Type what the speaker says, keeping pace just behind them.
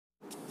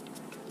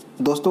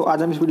दोस्तों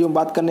आज हम इस वीडियो में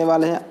बात करने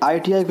वाले हैं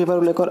आईटीआई पेपर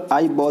को लेकर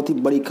आई बहुत ही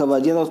बड़ी खबर।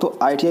 जी दोस्तों,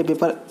 आईटीआई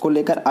पेपर को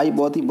लेकर आई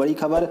बहुत ही बड़ी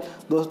खबर।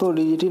 दोस्तों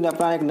डीजीटी ने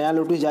अपना एक नया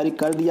नोटिस जारी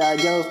कर दिया है।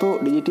 जी दोस्तों,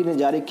 डीजीटी ने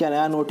जारी किया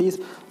नया नोटिस।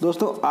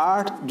 दोस्तों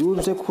 8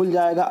 जून से खुल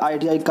जाएगा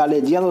आईटीआई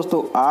कॉलेज। जी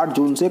दोस्तों, 8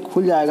 जून से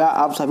खुल जाएगा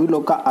आप सभी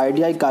लोग का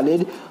आईटीआई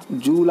कॉलेज।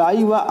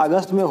 जुलाई व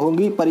अगस्त में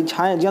होंगी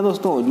परीक्षाएं। जी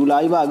दोस्तों,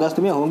 जुलाई व अगस्त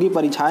में होंगी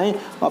परीक्षाएं।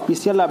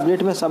 ऑफिशियल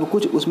अपडेट में सब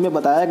कुछ उसमें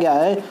बताया गया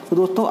है। तो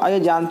दोस्तों आइए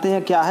जानते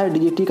हैं क्या है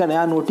डीजीटी का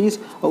नया नोटिस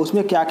और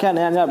उसमें क्या क्या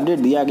नया नया अपडेट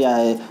दिया गया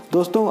है।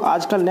 दोस्तों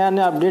आजकल नया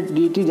नया अपडेट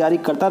डीजीटी जारी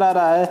करता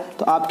रहा है,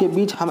 तो आपके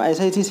बीच हम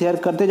ऐसे ही शेयर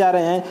करते जा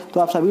रहे हैं। तो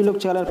आप सभी लोग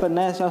चैनल पर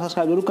नए चैनल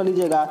सब्सक्राइब जरूर कर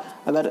लीजिएगा।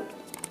 अगर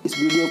इस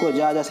वीडियो को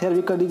ज़्यादा शेयर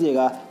भी कर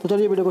दीजिएगा। तो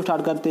चलिए वीडियो को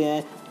स्टार्ट करते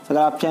हैं। अगर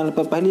आप चैनल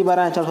पर पहली बार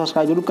आए चैनल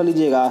सब्सक्राइब जरूर कर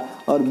लीजिएगा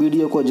और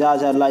वीडियो को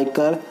ज़्यादा लाइक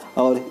कर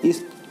और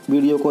इस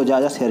वीडियो को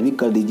ज़्यादा शेयर भी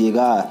कर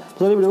दीजिएगा।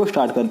 तो चलिए वीडियो को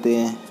स्टार्ट करते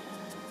हैं।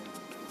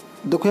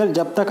 देखो यार,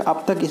 जब तक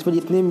अब तक इसमें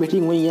जितनी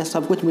मीटिंग हुई है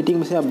सब कुछ मीटिंग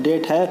में से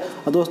अपडेट है।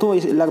 और दोस्तों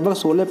इस लगभग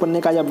 16 पन्ने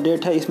का ये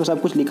अपडेट है, इसमें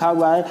सब कुछ लिखा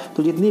हुआ है।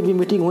 तो जितनी भी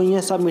मीटिंग हुई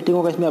है सब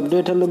मीटिंगों का इसमें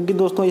अपडेट है। लेकिन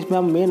दोस्तों इसमें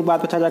हम मेन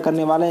बात पर चर्चा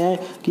करने वाले हैं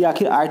कि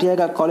आखिर आईटीआई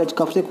का कॉलेज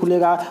कब से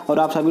खुलेगा और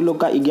आप सभी लोग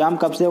का एग्जाम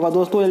कब से होगा।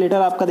 दोस्तों ये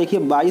लेटर आपका देखिए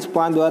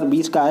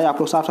 22/5/2020 का है। आप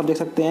लोग साफ साफ देख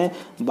सकते हैं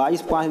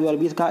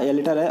 22/5/2020 का ये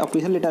लेटर है,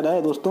 ऑफिशियल लेटर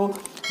है। दोस्तों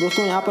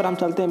यहाँ पर हम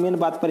चलते हैं मेन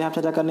बात पर, यहाँ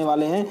चर्चा करने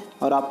वाले हैं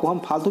और आपको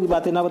हम फालतू की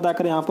बातें ना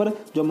बताकर यहाँ पर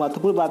जो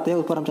महत्वपूर्ण बातें हैं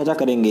उस पर हम चर्चा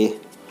करेंगे।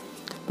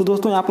 तो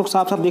दोस्तों आप लोग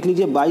साफ साफ देख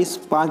लीजिए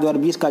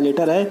 22/5/2020 का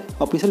लेटर है,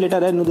 ऑफिशियल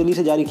लेटर है, न्यू दिल्ली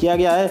से जारी किया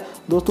गया है।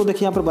 दोस्तों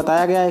देखिए यहाँ पर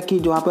बताया गया है कि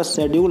जो यहाँ पर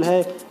शेड्यूल है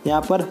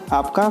यहाँ पर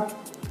आपका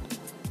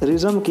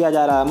रिज्यूम किया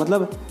जा रहा है,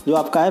 मतलब जो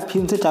आपका है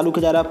फिर से चालू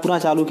किया जा रहा है, पुनः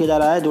चालू किया जा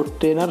रहा है। जो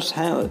ट्रेनर्स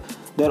हैं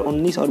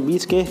 2019 और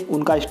 20 के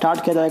उनका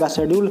स्टार्ट किया जाएगा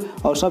शेड्यूल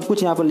और सब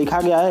कुछ यहाँ पर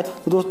लिखा गया है।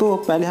 तो दोस्तों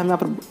पहले हम यहाँ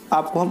पर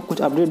आपको हम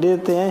कुछ अपडेट दे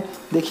देते हैं।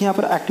 देखिए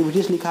यहाँ पर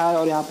एक्टिविटीज़ लिखा है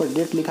और यहाँ पर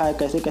डेट लिखा है,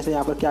 कैसे कैसे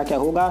यहाँ पर क्या क्या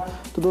होगा।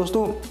 तो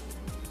दोस्तों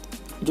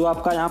जो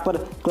आपका यहाँ पर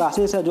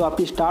क्लासेस है जो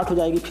आपकी स्टार्ट हो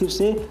जाएगी फिर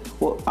से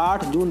वो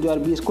 8 जून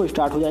 2020 को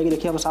स्टार्ट हो जाएगी।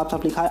 देखिए यहाँ पर साफ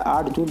साफ लिखा है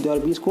 8 जून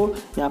 2020 को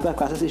यहाँ पर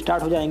क्लासेस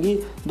स्टार्ट हो जाएंगी।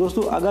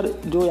 दोस्तों अगर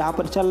जो यहाँ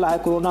पर चल रहा है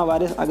कोरोना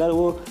वायरस, अगर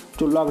वो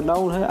जो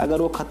लॉकडाउन है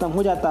अगर वो ख़त्म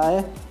हो जाता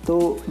है तो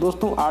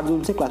दोस्तों 8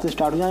 जून से क्लासेस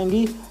स्टार्ट हो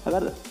जाएंगी।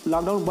 अगर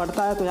लॉकडाउन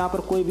बढ़ता है तो यहाँ पर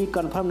कोई भी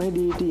कंफर्म नहीं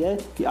डीजीटी है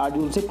कि 8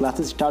 जून से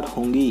क्लासेस स्टार्ट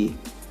होंगी।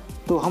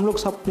 तो हम लोग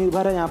सब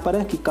निर्भर है यहाँ पर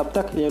है कि कब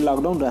तक ये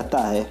लॉकडाउन रहता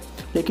है।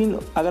 लेकिन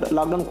अगर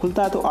लॉकडाउन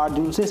खुलता है तो 8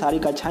 जून से सारी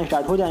कक्षाएं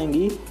स्टार्ट हो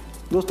जाएंगी।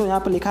 दोस्तों यहाँ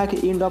पर लिखा है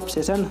कि एंड ऑफ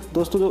सेशन,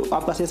 दोस्तों जो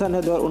आपका सेशन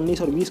है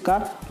 2019 और 20 का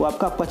वो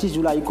आपका 25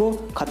 जुलाई को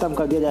ख़त्म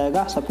कर दिया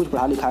जाएगा, सब कुछ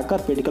पढ़ा लिखा कर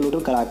प्रैक्टिकल वोटल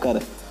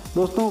कराकर।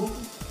 दोस्तों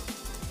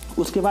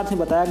उसके बाद से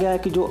बताया गया है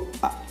कि जो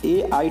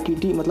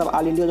AITT मतलब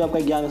ऑल इंडिया जो आपका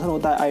एग्जामिनेशन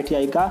होता है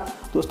आईटीआई का,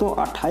 दोस्तों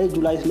 28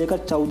 जुलाई से लेकर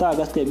 14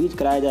 अगस्त के बीच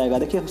कराया जाएगा।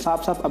 देखिए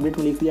साफ साफ अपडेट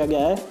में लिख दिया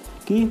गया है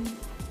कि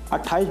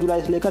 28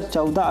 जुलाई से लेकर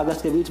 14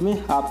 अगस्त के बीच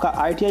में आपका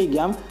आईटीआई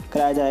एग्जाम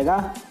कराया जाएगा।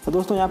 तो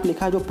दोस्तों यहाँ पर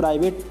लिखा है जो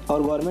प्राइवेट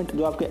और गवर्नमेंट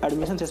जो आपके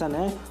एडमिशन सेशन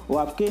है वो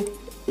आपके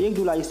 1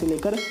 जुलाई से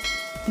लेकर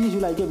 30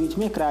 जुलाई के बीच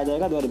में कराया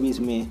जाएगा 2020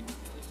 में।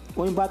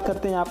 वही बात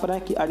करते हैं यहाँ पर है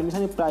कि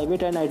admission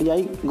private and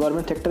ITI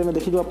government sector में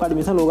देखिए जो आपका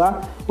एडमिशन होगा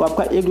वो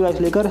आपका 1 जुलाई से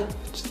लेकर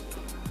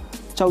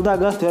 14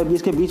 अगस्त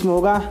 2020 के बीच में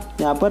होगा।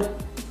 यहाँ पर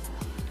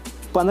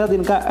 15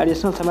 दिन का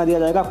एडिशनल समय दिया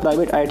जाएगा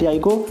प्राइवेट आईटीआई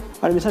को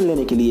एडमिशन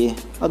लेने के लिए।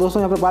 और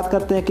दोस्तों यहाँ पर बात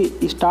करते हैं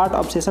कि स्टार्ट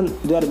ऑफ सेशन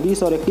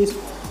 2020 और 21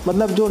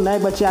 मतलब जो नए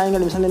बच्चे आएंगे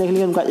एडमिशन लेने के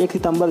लिए उनका 1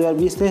 सितंबर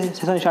 2020 से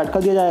सेशन स्टार्ट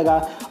कर दिया जाएगा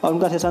और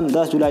उनका सेशन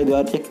 10 जुलाई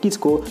 2021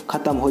 को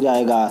ख़त्म हो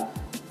जाएगा।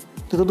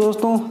 तो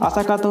दोस्तों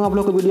आशा करता हूँ आप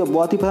लोग को वीडियो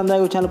बहुत ही पसंद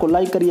आएगा। चैनल को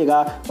लाइक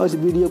करिएगा और इस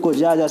वीडियो को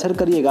ज़्यादा शेयर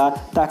करिएगा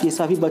ताकि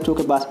सभी बच्चों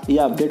के पास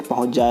यह अपडेट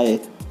पहुँच जाए।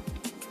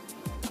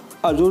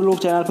 और जो लोग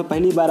चैनल पर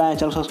पहली बार आए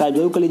चैनल सब्सक्राइब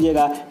जरूर कर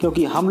लीजिएगा,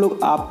 क्योंकि हम लोग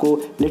आपको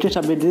लेटेस्ट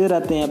अपडेट देते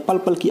रहते हैं। पल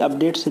पल की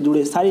अपडेट से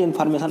जुड़े सारी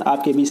इन्फॉर्मेशन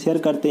आपके बीच शेयर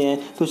करते हैं।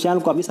 तो चैनल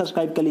को अभी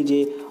सब्सक्राइब कर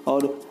लीजिए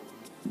और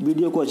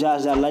वीडियो को ज़्यादा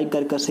से ज़्यादा लाइक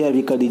कर शेयर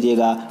भी कर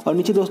दीजिएगा। और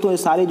नीचे दोस्तों ये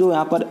सारे जो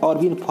यहाँ पर और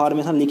भी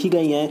इन्फॉर्मेशन लिखी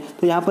गई हैं,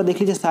 तो यहाँ पर देख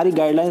लीजिए सारी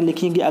गाइडलाइन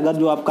लिखी हैं कि अगर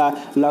जो आपका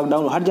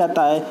लॉकडाउन हट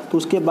जाता है तो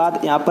उसके बाद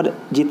यहाँ पर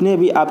जितने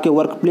भी आपके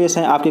वर्क प्लेस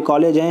हैं आपके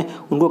कॉलेज हैं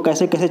उनको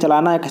कैसे कैसे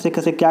चलाना है, कैसे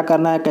कैसे क्या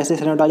करना है, कैसे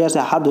सैनिटाइजर से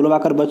हाथ धुलवा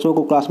कर बच्चों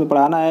को क्लास में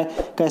पढ़ाना है,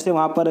 कैसे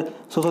वहाँ पर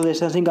सोशल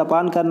डिस्टेंसिंग का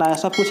पालन करना है,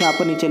 सब कुछ यहाँ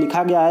पर नीचे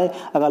लिखा गया है।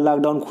 अगर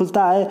लॉकडाउन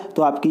खुलता है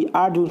तो आपकी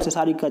 8 जून से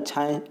सारी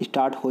कक्षाएँ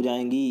स्टार्ट हो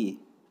जाएंगी।